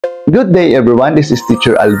Good day everyone, this is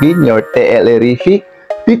Teacher Alvin, your TLE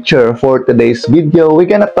teacher. For today's video, we're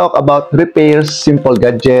gonna talk about repairs, simple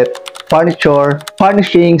gadget, furniture,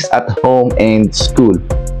 furnishings at home and school.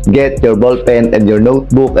 Get your ball pen and your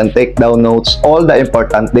notebook and take down notes, all the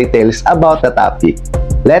important details about the topic.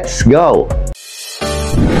 Let's go!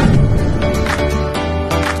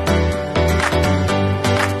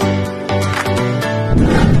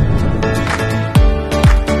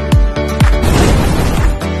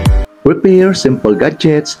 Repair simple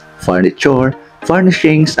gadgets, furniture,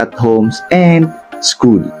 furnishings at homes and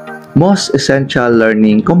school. Most essential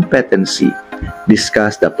learning competency.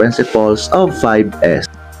 Discuss the principles of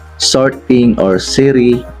 5S. Sorting or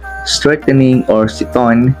Seiri, straightening or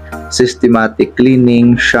Seiton, systematic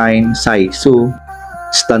cleaning, Seiso,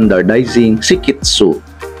 standardizing, Seiketsu,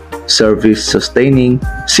 service sustaining,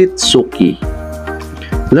 Shitsuke.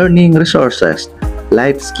 Learning resources,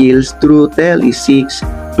 life skills through TLE 6,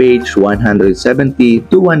 page 170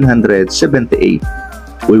 to 178.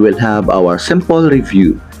 We will have our simple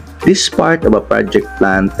review. This part of a project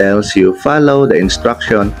plan tells you follow the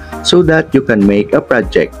instruction so that you can make a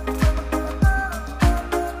project.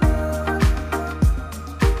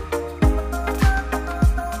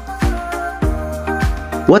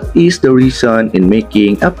 What is the reason in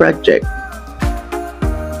making a project?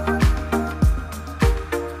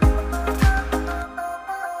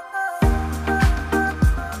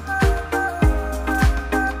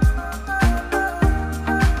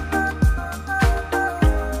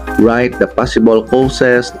 Write the possible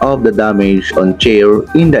causes of the damage on chair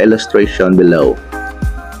in the illustration below.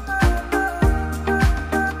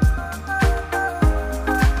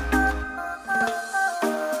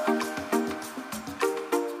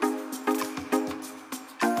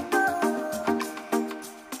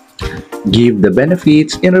 Give the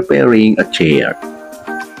benefits in repairing a chair.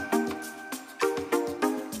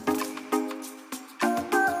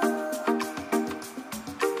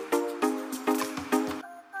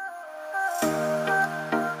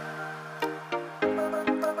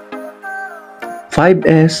 Five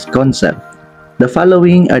S concept. The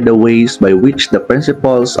following are the ways by which the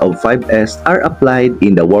principles of 5S are applied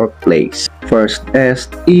in the workplace. First S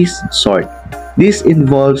is sort. This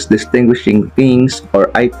involves distinguishing things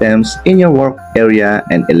or items in your work area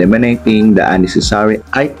and eliminating the unnecessary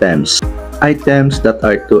items. Items that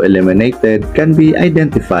are to be eliminated can be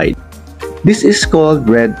identified. This is called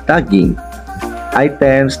red tagging.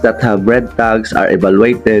 Items that have red tags are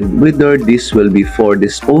evaluated whether this will be for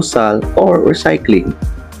disposal or recycling.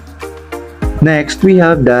 Next, we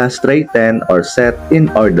have the straighten or set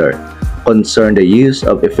in order. Concern the use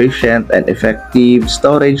of efficient and effective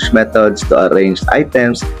storage methods to arrange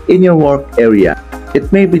items in your work area.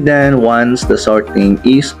 It may be done once the sorting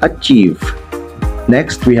is achieved.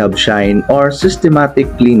 Next, we have shine or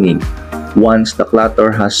systematic cleaning. Once the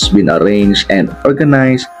clutter has been arranged and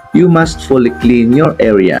organized, you must fully clean your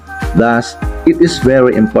area. Thus, it is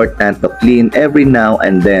very important to clean every now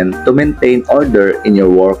and then to maintain order in your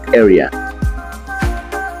work area.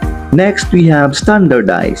 Next, we have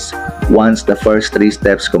standardize. Once the first three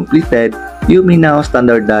steps completed, you may now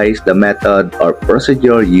standardize the method or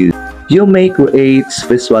procedure used. You may create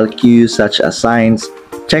visual cues such as signs,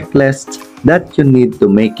 checklists that you need to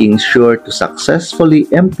making sure to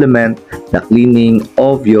successfully implement the cleaning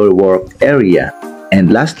of your work area.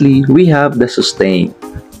 And lastly, we have the sustain.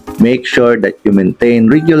 Make sure that you maintain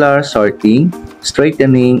regular sorting,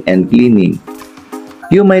 straightening, and cleaning.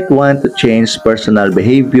 You might want to change personal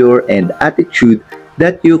behavior and attitude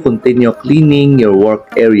that you continue cleaning your work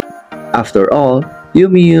area. After all, you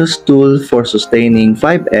may use tools for sustaining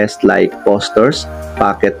 5S like posters,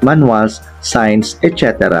 pocket manuals, signs,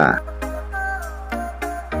 etc.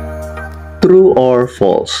 True or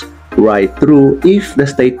false? Write true if the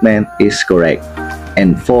statement is correct,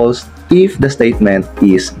 and false if the statement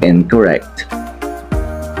is incorrect.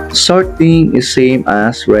 Sorting is same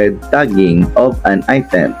as red tagging of an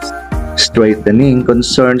item. Straightening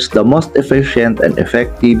concerns the most efficient and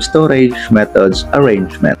effective storage methods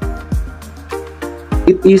arrangement.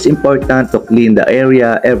 It is important to clean the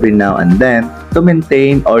area every now and then to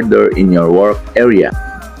maintain order in your work area.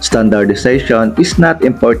 Standardization is not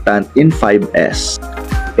important in 5S.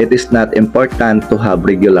 It is not important to have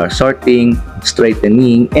regular sorting,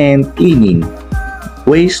 straightening, and cleaning.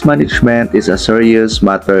 Waste management is a serious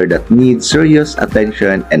matter that needs serious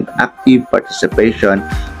attention and active participation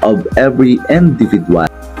of every individual.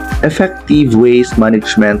 Effective waste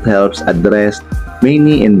management helps address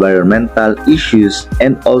many environmental issues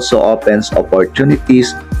and also opens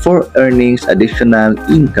opportunities for earning additional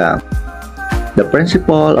income. The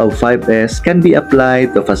principle of 5S can be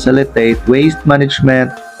applied to facilitate waste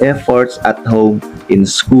management efforts at home, in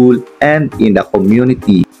school, and in the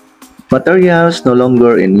community. Materials no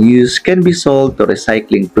longer in use can be sold to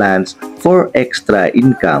recycling plants for extra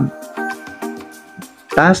income.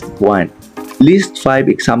 Task 1. List 5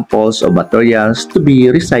 examples of materials to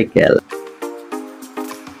be recycled.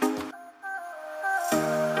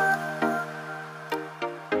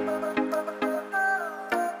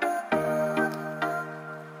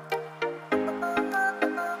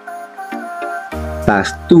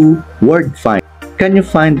 Task 2. Word find. Can you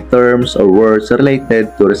find terms or words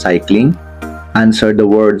related to recycling? Answer the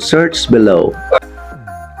word search below.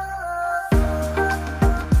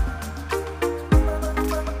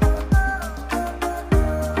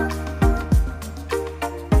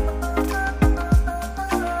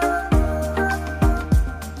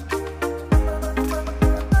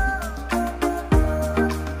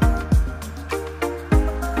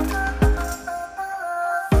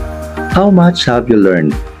 How much have you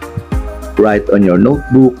learned? Write on your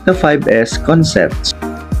notebook the 5S concepts.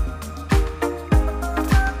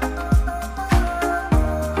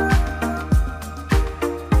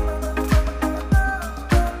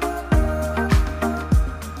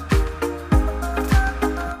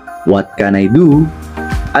 What can I do?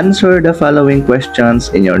 Answer the following questions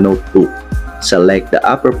in your notebook. Select the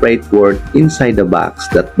appropriate word inside the box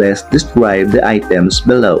that best describe the items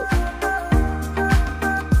below.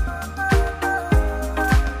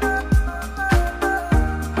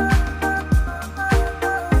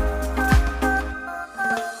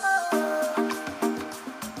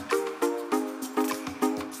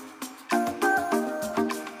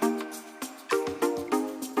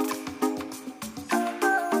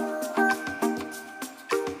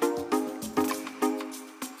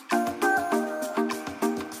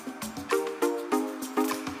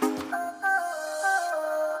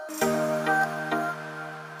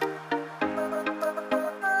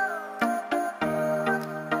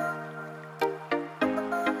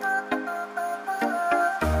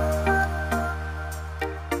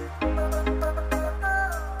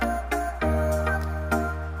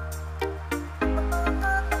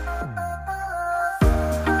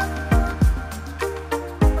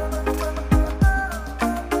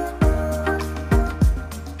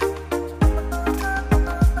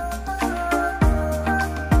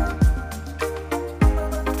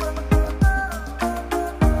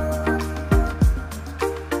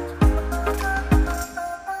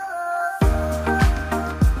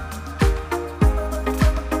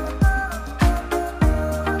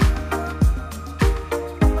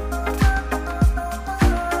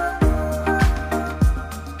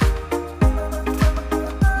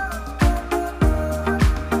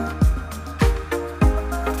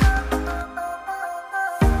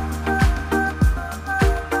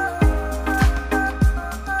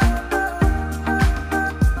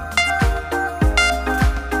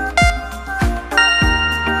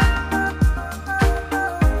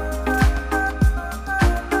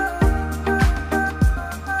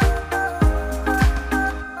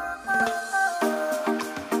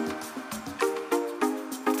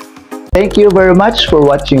 Thank you very much for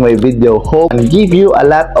watching my video. Hope and give you a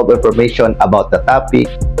lot of information about the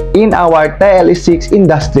topic in our TLE 6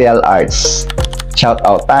 Industrial Arts. Shout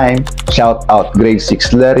out time, shout out grade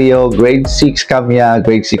 6 Lerio, grade 6 Kamya,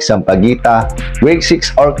 grade 6 Sampaguita, grade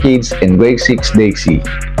 6 Orchids, and grade 6 Daisy.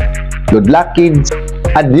 Good luck kids!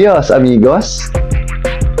 Adios amigos!